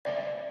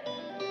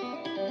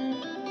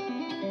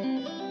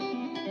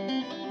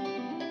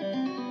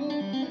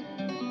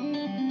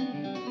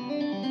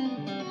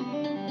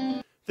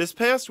This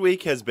past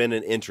week has been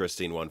an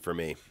interesting one for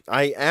me.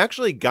 I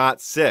actually got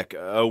sick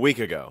a week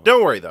ago.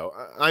 Don't worry though,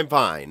 I'm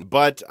fine,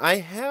 but I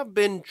have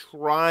been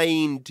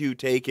trying to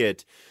take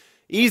it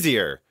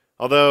easier.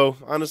 Although,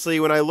 honestly,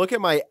 when I look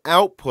at my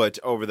output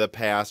over the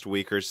past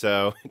week or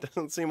so, it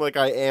doesn't seem like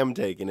I am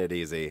taking it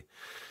easy.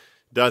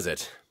 Does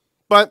it?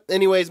 But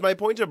anyways, my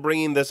point of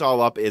bringing this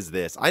all up is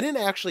this. I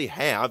didn't actually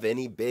have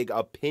any big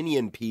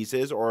opinion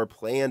pieces or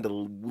planned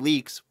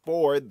leaks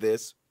for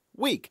this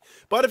week.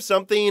 But if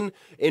something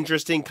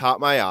interesting caught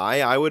my eye,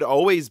 I would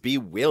always be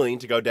willing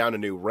to go down a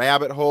new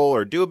rabbit hole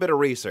or do a bit of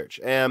research.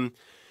 And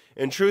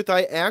in truth,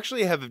 I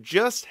actually have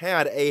just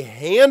had a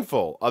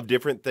handful of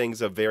different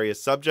things of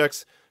various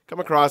subjects come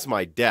across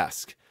my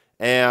desk.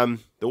 And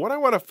the one I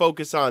want to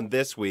focus on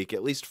this week,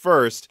 at least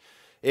first,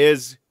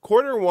 is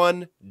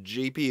Q1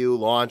 GPU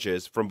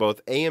launches from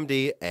both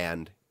AMD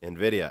and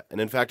Nvidia. And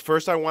in fact,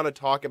 first I want to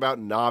talk about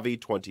Navi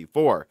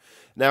 24.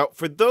 Now,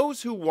 for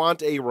those who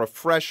want a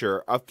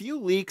refresher, a few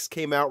leaks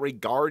came out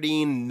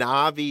regarding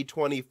Navi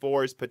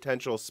 24's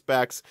potential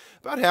specs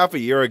about half a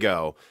year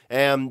ago,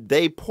 and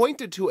they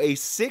pointed to a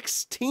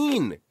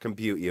 16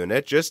 compute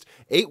unit, just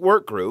 8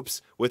 work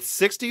groups with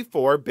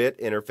 64-bit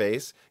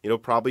interface,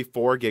 probably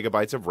 4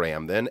 gigabytes of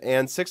RAM then,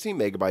 and 16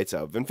 megabytes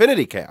of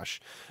infinity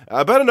cache.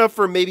 About enough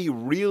for maybe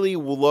really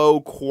low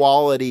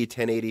quality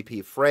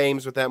 1080p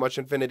frames with that much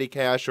infinity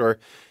cache, or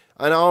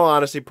in all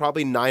honesty,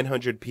 probably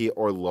 900p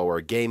or lower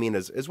gaming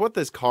is what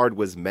this card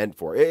was meant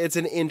for. It's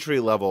an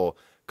entry-level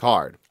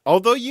card.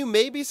 Although you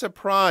may be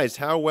surprised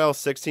how well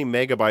 16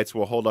 megabytes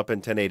will hold up in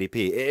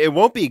 1080p. It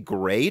won't be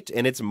great,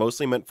 and it's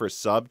mostly meant for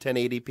sub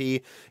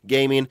 1080p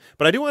gaming,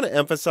 but I do want to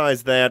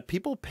emphasize that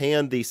people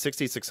panned the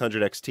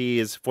 6600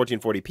 XT's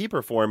 1440p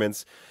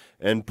performance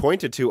and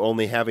pointed to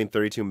only having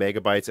 32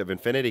 megabytes of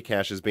infinity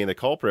cache as being the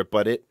culprit,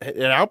 but it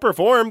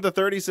outperformed the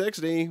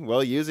 3060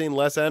 while using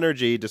less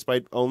energy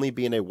despite only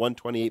being a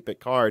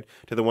 128-bit card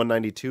to the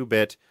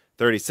 192-bit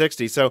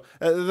 3060. So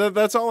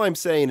that's all I'm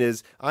saying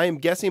is I am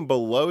guessing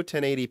below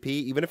 1080p,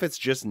 even if it's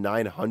just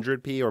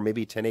 900p or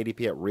maybe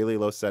 1080p at really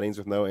low settings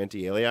with no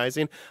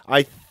anti-aliasing.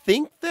 I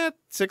think that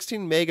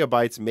 16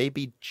 megabytes may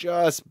be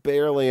just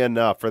barely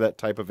enough for that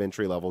type of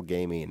entry-level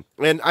gaming.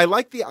 And I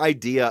like the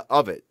idea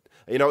of it.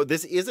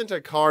 This isn't a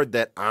card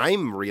that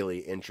I'm really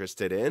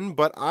interested in,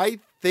 but I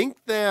think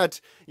that,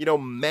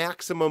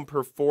 maximum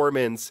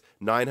performance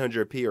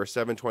 900p or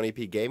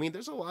 720p gaming,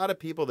 there's a lot of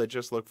people that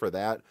just look for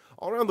that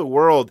all around the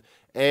world,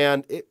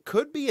 and it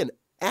could be an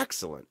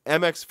excellent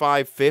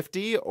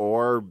MX550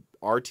 or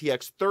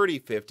RTX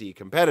 3050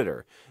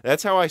 competitor.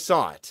 That's how I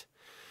saw it.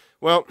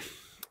 Well,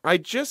 I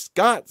just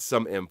got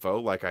some info,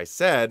 like I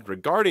said,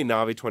 regarding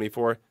Navi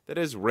 24 that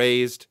has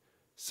raised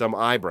some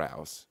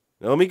eyebrows.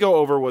 Now, let me go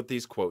over what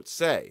these quotes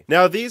say.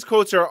 Now, these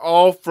quotes are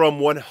all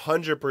from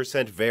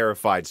 100%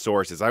 verified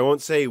sources. I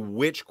won't say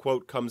which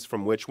quote comes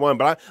from which one,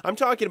 but I'm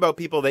talking about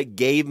people that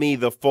gave me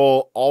the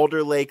full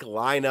Alder Lake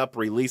lineup,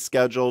 release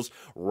schedules,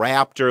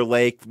 Raptor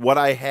Lake, what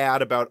I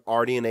had about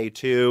RDNA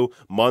 2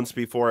 months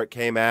before it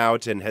came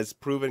out and has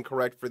proven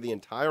correct for the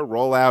entire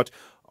rollout,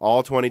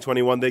 all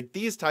 2021,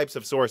 these types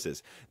of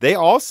sources. They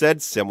all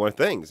said similar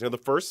things. The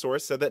first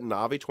source said that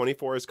Navi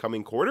 24 is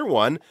coming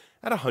Q1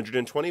 at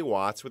 120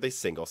 watts with a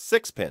single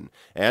 6-pin.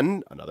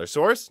 And another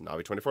source,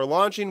 Navi 24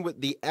 launching with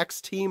the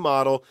XT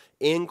model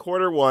in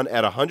Q1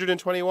 at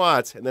 120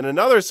 watts. And then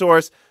another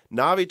source,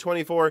 Navi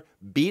 24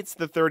 beats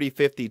the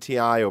 3050 Ti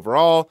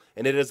overall,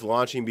 and it is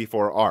launching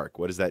before ARC.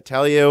 What does that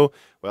tell you?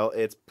 Well,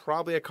 it's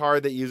probably a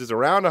card that uses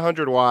around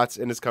 100 watts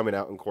and is coming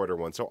out in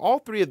Q1. So all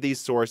three of these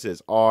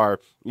sources are,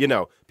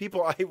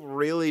 people I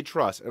really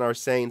trust and are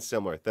saying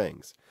similar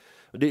things.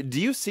 Do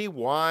you see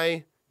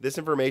why this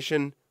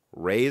information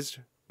raised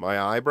my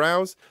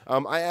eyebrows?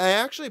 I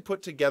actually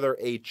put together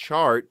a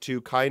chart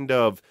to kind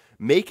of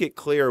make it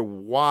clear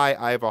why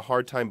I have a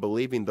hard time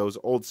believing those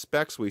old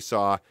specs we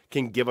saw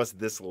can give us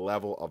this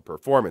level of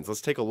performance. Let's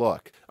take a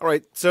look. All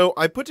right, so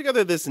I put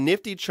together this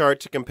nifty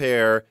chart to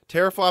compare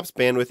teraflops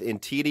bandwidth in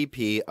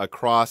TDP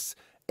across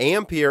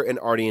Ampere and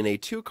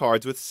RDNA 2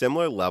 cards with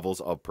similar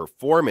levels of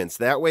performance.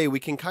 That way we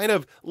can kind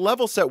of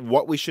level set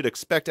what we should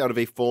expect out of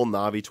a full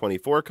Navi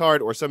 24 card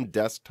or some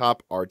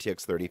desktop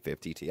RTX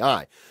 3050 Ti.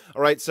 All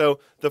right, so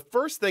the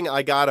first thing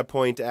I gotta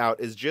point out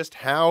is just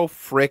how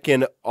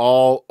frickin'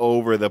 all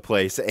over the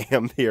place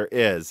Ampere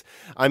is.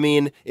 I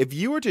mean, if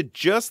you were to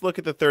just look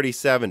at the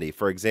 3070,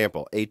 for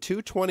example, a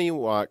 220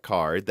 watt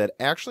card that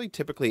actually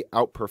typically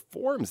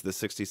outperforms the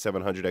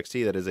 6700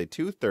 XT that is a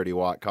 230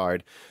 watt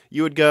card,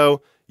 you would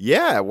go,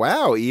 yeah,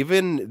 wow,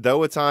 even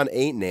though it's on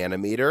 8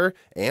 nanometer,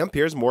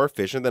 Ampere's more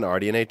efficient than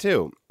RDNA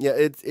 2.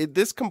 Yeah,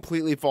 this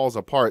completely falls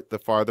apart the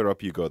farther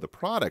up you go the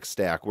product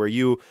stack, where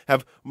you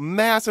have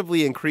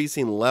massively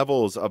increasing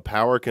levels of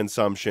power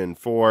consumption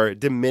for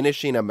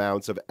diminishing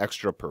amounts of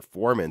extra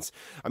performance.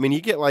 I mean,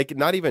 you get like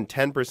not even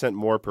 10%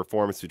 more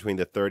performance between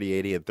the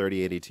 3080 and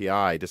 3080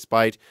 Ti,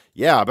 despite,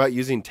 about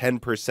using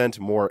 10%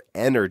 more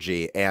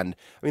energy. And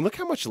I mean, look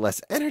how much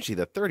less energy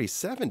the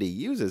 3070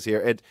 uses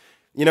here.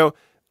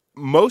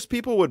 most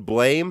people would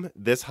blame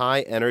this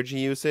high energy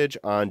usage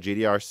on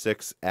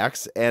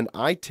GDR6X, and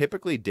I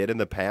typically did in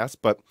the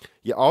past, but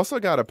you also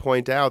got to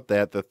point out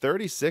that the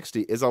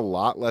 3060 is a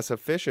lot less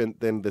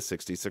efficient than the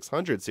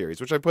 6600 series,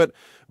 which I put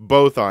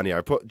both on here.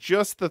 I put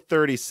just the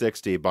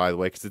 3060, by the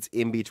way, because it's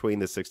in between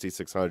the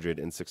 6600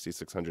 and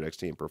 6600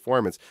 XT in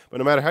performance. But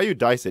no matter how you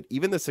dice it,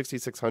 even the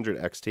 6600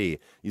 XT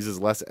uses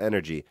less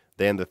energy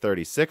than the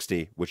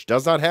 3060, which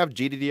does not have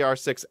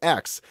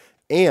GDDR6X.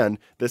 And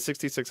the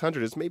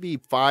 6600 is maybe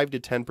 5 to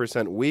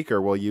 10% weaker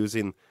while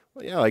using,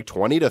 well, yeah, like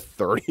 20 to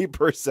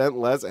 30%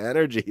 less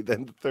energy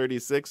than the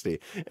 3060.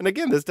 And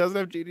again, this doesn't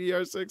have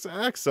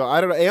GDDR6X. So I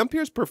don't know.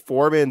 Ampere's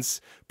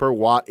performance per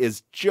watt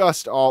is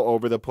just all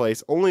over the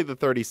place. Only the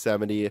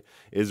 3070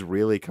 is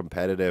really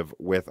competitive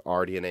with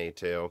RDNA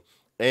 2.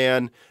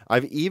 And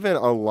I've even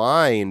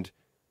aligned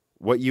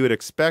what you would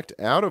expect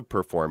out of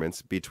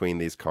performance between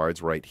these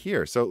cards right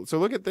here. So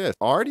look at this.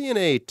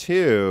 RDNA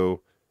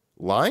 2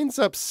 lines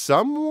up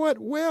somewhat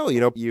well.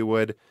 You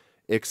would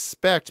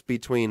expect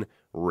between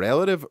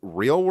relative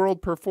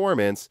real-world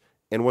performance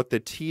and what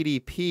the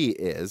TDP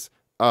is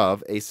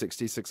of a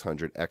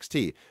 6600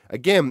 XT.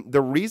 Again,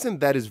 the reason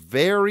that is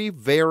very,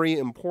 very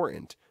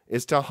important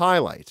is to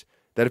highlight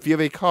that if you have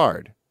a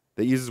card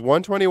that uses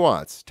 120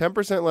 watts,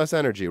 10% less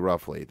energy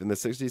roughly than the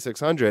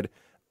 6600,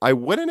 I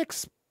wouldn't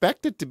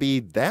expect it to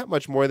be that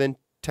much more than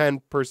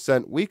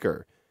 10%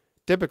 weaker,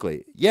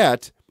 typically.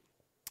 Yet,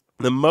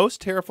 the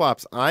most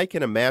teraflops I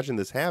can imagine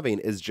this having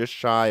is just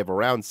shy of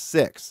around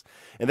 6.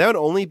 And that would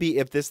only be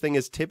if this thing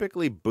is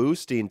typically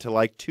boosting to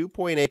like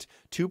 2.8,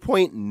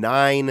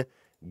 2.9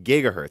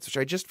 gigahertz, which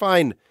I just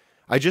find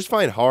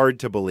hard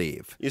to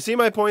believe. You see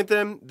my point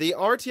then? The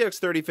RTX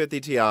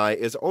 3050 Ti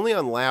is only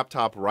on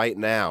laptop right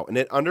now, and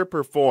it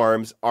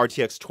underperforms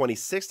RTX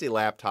 2060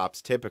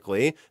 laptops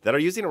typically that are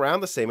using around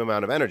the same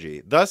amount of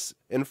energy. Thus,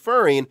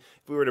 inferring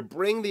if we were to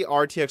bring the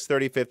RTX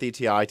 3050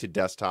 Ti to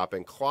desktop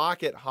and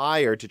clock it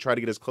higher to try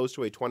to get as close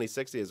to a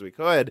 2060 as we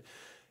could,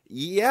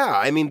 yeah,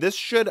 I mean, this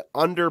should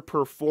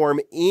underperform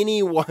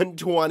any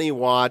 120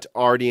 watt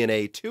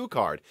RDNA 2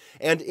 card.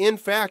 And in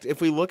fact, if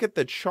we look at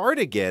the chart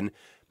again,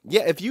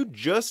 yeah, if you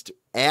just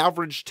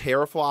average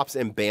teraflops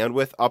and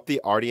bandwidth up the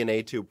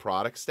RDNA 2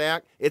 product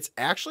stack, it's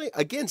actually,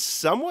 again,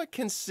 somewhat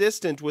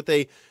consistent with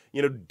a,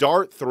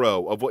 dart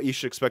throw of what you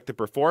should expect the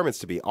performance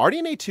to be.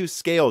 RDNA 2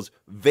 scales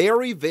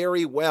very,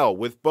 very well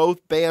with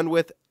both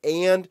bandwidth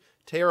and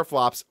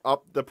teraflops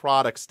up the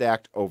product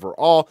stack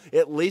overall,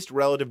 at least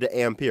relative to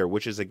Ampere,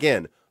 which is,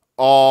 again,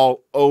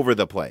 all over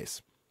the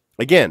place.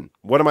 Again,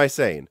 what am I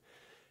saying?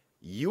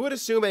 You would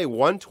assume a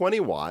 120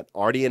 watt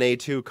RDNA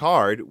 2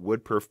 card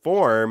would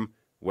perform,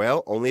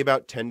 well, only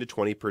about 10 to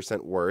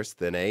 20% worse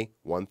than a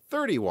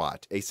 130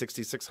 watt, a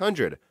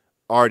 6600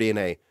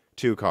 RDNA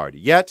 2 card.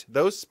 Yet,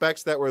 those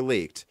specs that were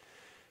leaked,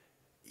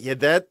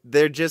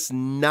 they're just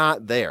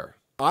not there.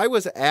 I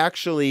was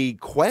actually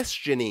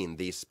questioning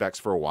these specs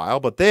for a while,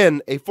 but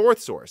then a fourth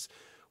source,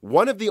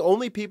 one of the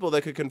only people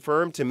that could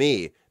confirm to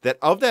me that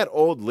of that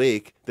old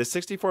leak, the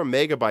 64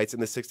 megabytes in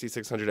the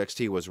 6600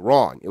 XT was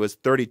wrong. It was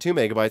 32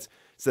 megabytes.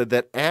 Said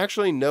that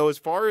actually, no, as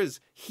far as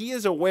he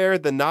is aware,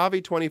 the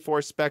Navi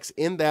 24 specs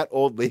in that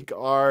old leak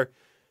are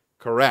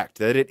correct.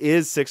 That it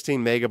is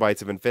 16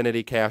 megabytes of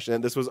infinity cache,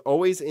 and this was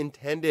always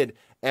intended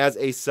as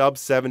a sub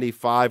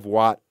 75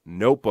 watt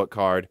notebook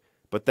card,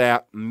 but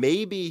that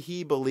maybe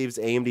he believes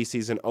AMD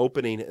sees an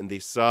opening in the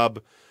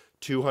sub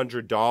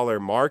 $200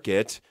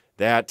 market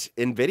that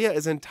Nvidia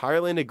is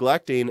entirely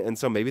neglecting, and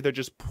so maybe they're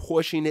just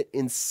pushing it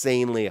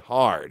insanely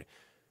hard,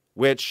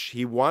 which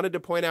he wanted to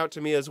point out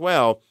to me as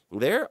well.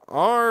 There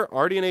are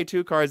RDNA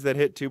 2 cards that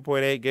hit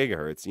 2.8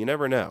 gigahertz. You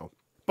never know.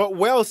 But,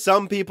 well,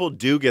 some people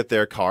do get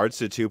their cards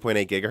to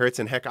 2.8 gigahertz,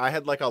 and heck, I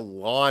had like a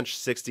launch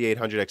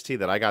 6800 XT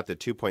that I got to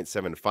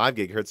 2.75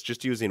 gigahertz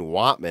just using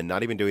Wattman,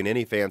 not even doing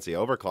any fancy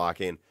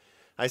overclocking.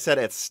 I said,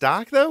 it's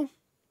stock, though?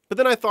 But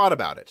then I thought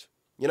about it.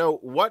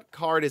 What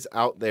card is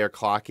out there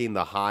clocking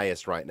the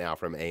highest right now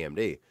from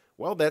AMD?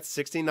 Well, that's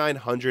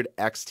 6900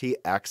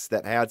 XTX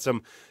that had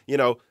some,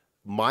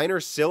 minor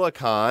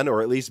silicon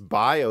or at least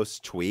BIOS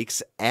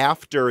tweaks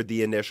after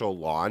the initial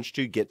launch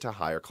to get to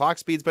higher clock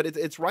speeds, but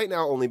it's right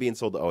now only being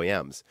sold to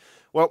OEMs.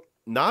 Well,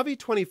 Navi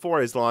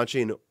 24 is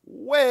launching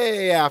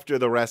way after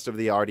the rest of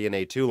the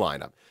RDNA 2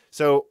 lineup.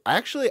 So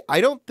actually, I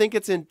don't think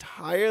it's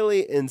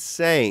entirely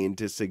insane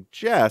to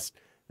suggest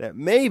that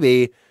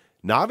maybe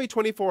Navi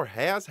 24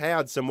 has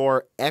had some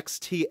more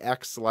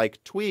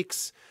XTX-like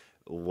tweaks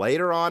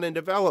later on in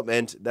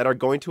development that are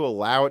going to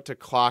allow it to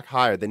clock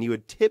higher than you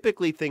would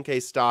typically think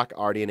a stock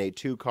RDNA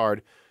 2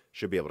 card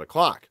should be able to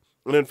clock.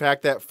 And in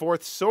fact, that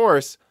fourth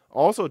source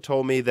also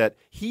told me that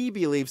he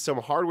believes some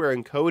hardware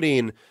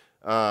encoding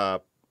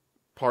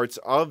parts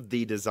of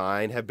the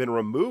design have been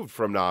removed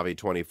from Navi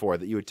 24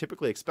 that you would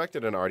typically expect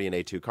in an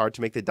RDNA 2 card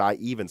to make the die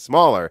even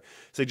smaller,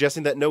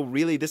 suggesting that no,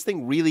 really, this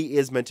thing really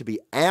is meant to be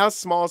as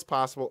small as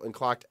possible and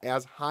clocked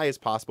as high as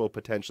possible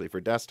potentially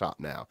for desktop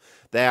now.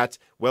 That,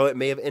 well, it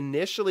may have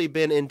initially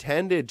been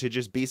intended to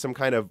just be some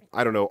kind of,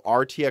 I don't know,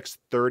 RTX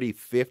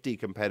 3050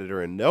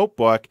 competitor in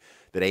notebook,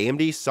 that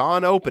AMD saw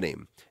an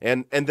opening.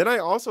 And then I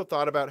also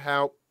thought about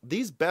how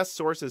these best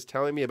sources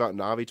telling me about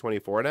Navi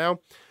 24 now,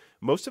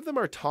 most of them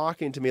are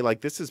talking to me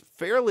like this is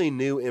fairly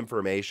new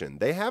information.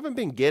 They haven't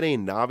been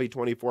getting Navi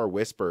 24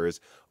 whispers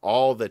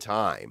all the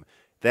time.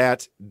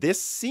 That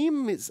this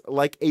seems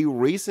like a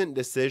recent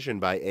decision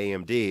by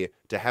AMD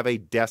to have a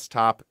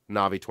desktop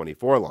Navi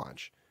 24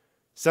 launch.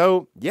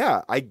 So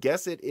yeah, I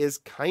guess it is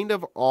kind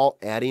of all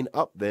adding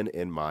up then,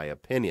 in my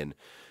opinion.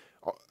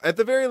 At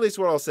the very least,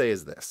 what I'll say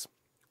is this.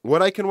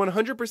 What I can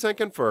 100%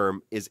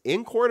 confirm is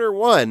in quarter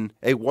one,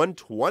 a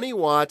 120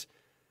 watt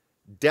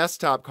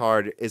desktop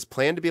card is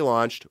planned to be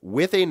launched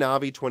with a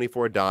Navi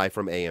 24 die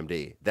from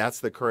AMD. That's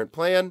the current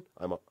plan.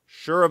 I'm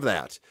sure of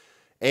that.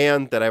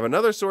 And that I have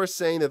another source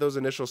saying that those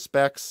initial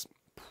specs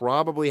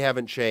probably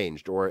haven't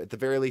changed, or at the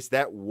very least,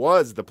 that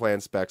was the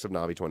planned specs of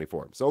Navi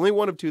 24. So only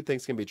one of two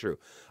things can be true.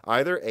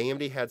 Either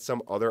AMD had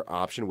some other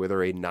option,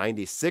 whether a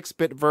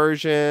 96-bit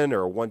version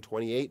or a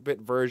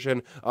 128-bit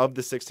version of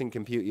the 16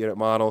 compute unit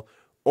model,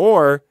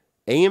 or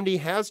AMD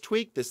has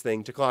tweaked this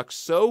thing to clock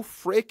so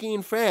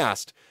freaking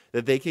fast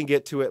that they can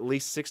get to at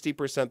least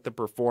 60% the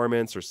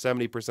performance or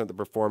 70% the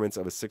performance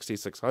of a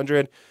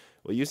 6600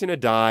 while using a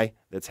die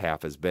that's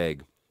half as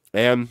big.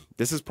 And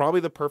this is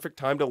probably the perfect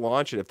time to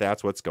launch it if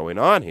that's what's going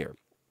on here.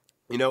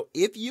 You know,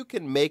 if you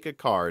can make a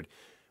card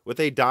with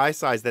a die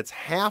size that's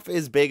half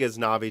as big as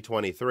Navi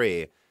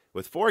 23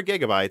 with 4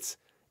 gigabytes,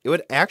 it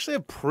would actually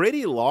have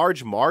pretty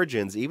large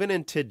margins even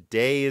in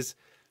today's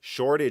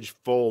shortage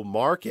full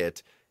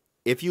market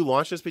if you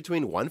launch this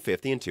between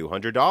 $150 and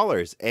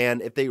 $200.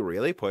 And if they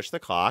really push the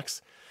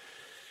clocks,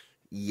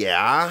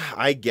 yeah,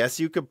 I guess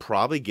you could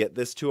probably get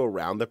this to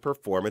around the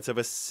performance of a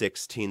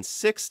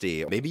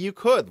 1660. Maybe you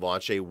could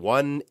launch a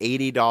 $180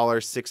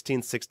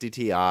 1660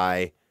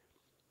 Ti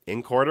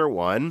in quarter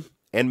one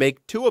and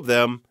make 2 of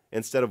them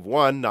instead of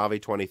 1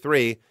 Navi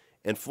 23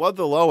 and flood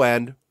the low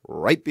end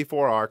right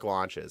before ARC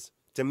launches.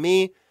 To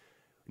me,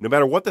 no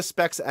matter what the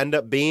specs end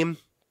up being,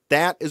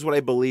 that is what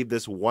I believe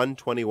this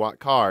 120 watt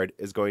card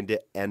is going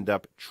to end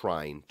up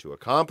trying to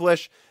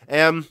accomplish.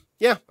 And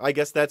yeah, I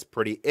guess that's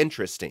pretty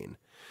interesting.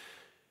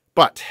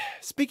 But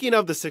speaking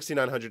of the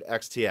 6900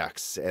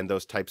 XTX and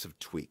those types of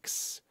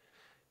tweaks,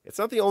 it's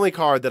not the only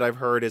card that I've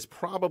heard is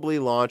probably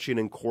launching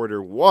in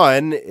quarter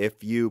one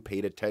if you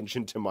paid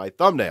attention to my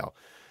thumbnail.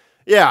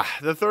 Yeah,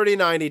 the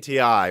 3090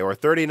 Ti or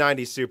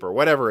 3090 Super,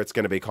 whatever it's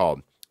going to be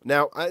called.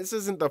 Now, this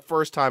isn't the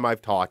first time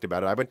I've talked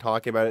about it. I've been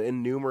talking about it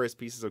in numerous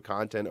pieces of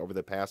content over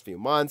the past few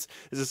months.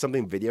 This is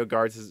something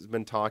VideoGuards has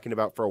been talking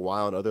about for a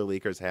while, and other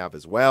leakers have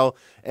as well.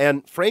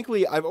 And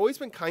frankly, I've always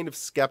been kind of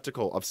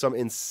skeptical of some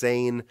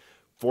insane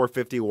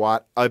 450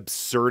 watt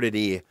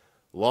absurdity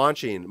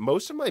launching.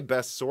 Most of my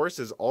best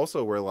sources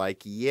also were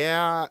like,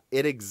 yeah,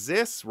 it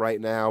exists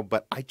right now,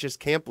 but I just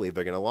can't believe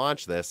they're going to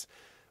launch this.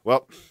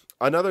 Well,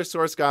 another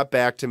source got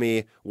back to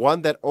me,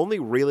 one that only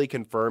really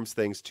confirms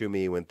things to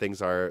me when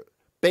things are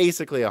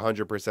basically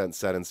 100%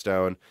 set in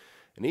stone.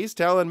 And he's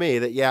telling me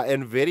that, yeah,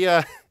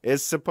 Nvidia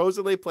is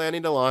supposedly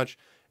planning to launch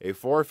a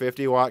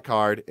 450 watt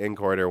card in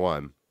quarter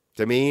one.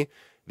 To me,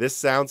 this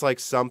sounds like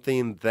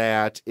something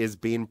that is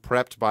being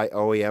prepped by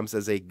OEMs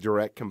as a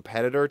direct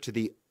competitor to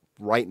the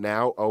right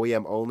now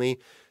OEM only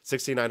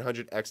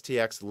 6900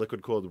 XTX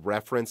liquid cooled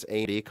reference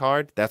AMD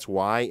card. That's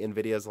why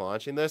Nvidia is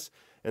launching this.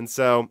 And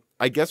so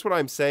I guess what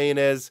I'm saying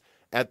is,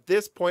 at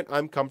this point,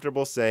 I'm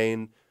comfortable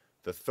saying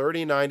the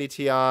 3090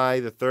 Ti,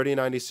 the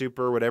 3090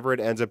 Super, whatever it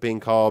ends up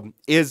being called,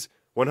 is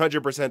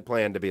 100%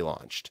 planned to be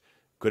launched.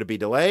 Could it be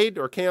delayed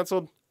or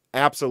canceled?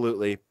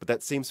 Absolutely, but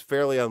that seems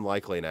fairly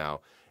unlikely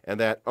now,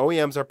 and that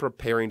OEMs are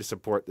preparing to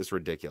support this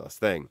ridiculous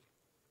thing.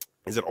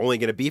 Is it only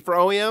going to be for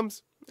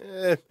OEMs?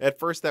 At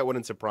first, that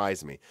wouldn't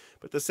surprise me.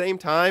 But at the same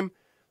time,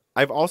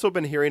 I've also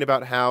been hearing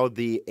about how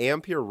the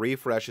Ampere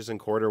refreshes in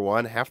quarter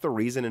one, half the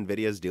reason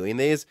NVIDIA is doing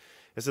these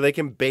is so they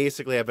can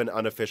basically have an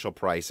unofficial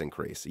price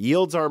increase.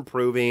 Yields are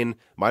improving,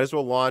 might as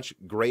well launch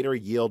greater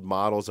yield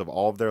models of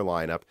all of their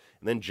lineup,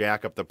 and then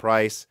jack up the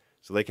price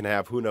so they can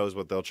have, who knows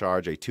what they'll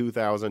charge, a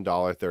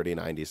 $2,000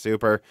 3090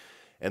 Super,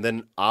 and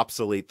then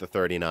obsolete the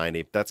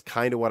 3090. That's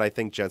kind of what I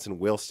think Jensen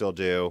will still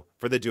do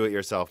for the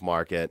do-it-yourself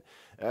market,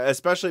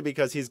 especially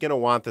because he's going to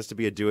want this to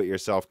be a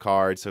do-it-yourself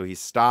card, so he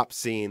stopped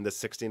seeing the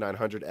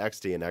 6900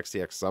 XT and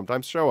XTX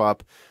sometimes show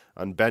up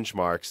on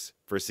benchmarks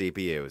for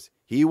CPUs.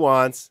 He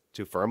wants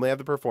to firmly have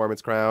the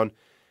performance crown,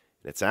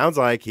 and it sounds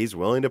like he's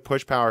willing to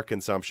push power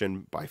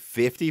consumption by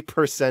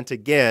 50%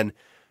 again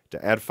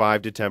to add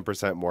 5 to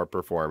 10% more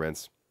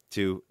performance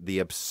to the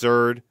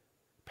absurd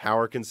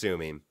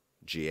power-consuming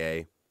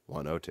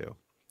GA102.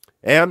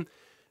 And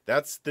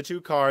that's the two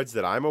cards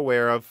that I'm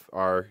aware of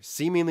are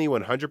seemingly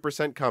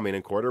 100% coming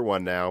in quarter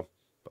one now.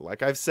 But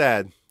like I've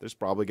said, there's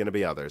probably going to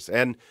be others.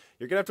 And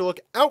you're going to have to look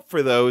out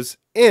for those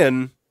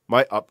in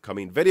my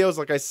upcoming videos.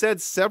 Like I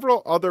said,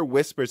 several other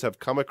whispers have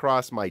come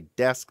across my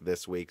desk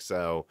this week,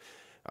 so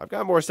I've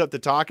got more stuff to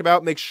talk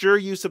about. Make sure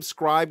you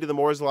subscribe to the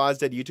Moore's Law is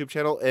Dead YouTube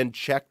channel and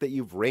check that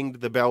you've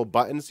ringed the bell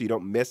button so you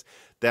don't miss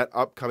that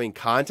upcoming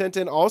content.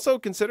 And also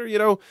consider,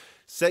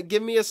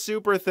 give me a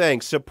super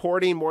thanks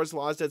supporting Moore's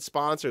Law is Dead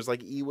sponsors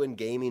like Ewin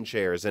Gaming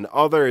Chairs and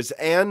others,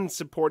 and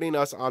supporting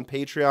us on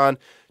Patreon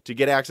to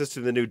get access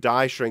to the new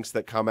die shrinks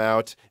that come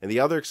out and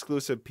the other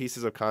exclusive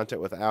pieces of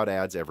content without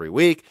ads every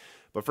week.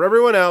 But for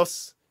everyone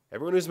else,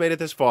 everyone who's made it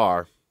this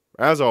far,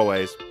 as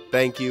always,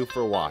 thank you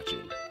for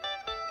watching.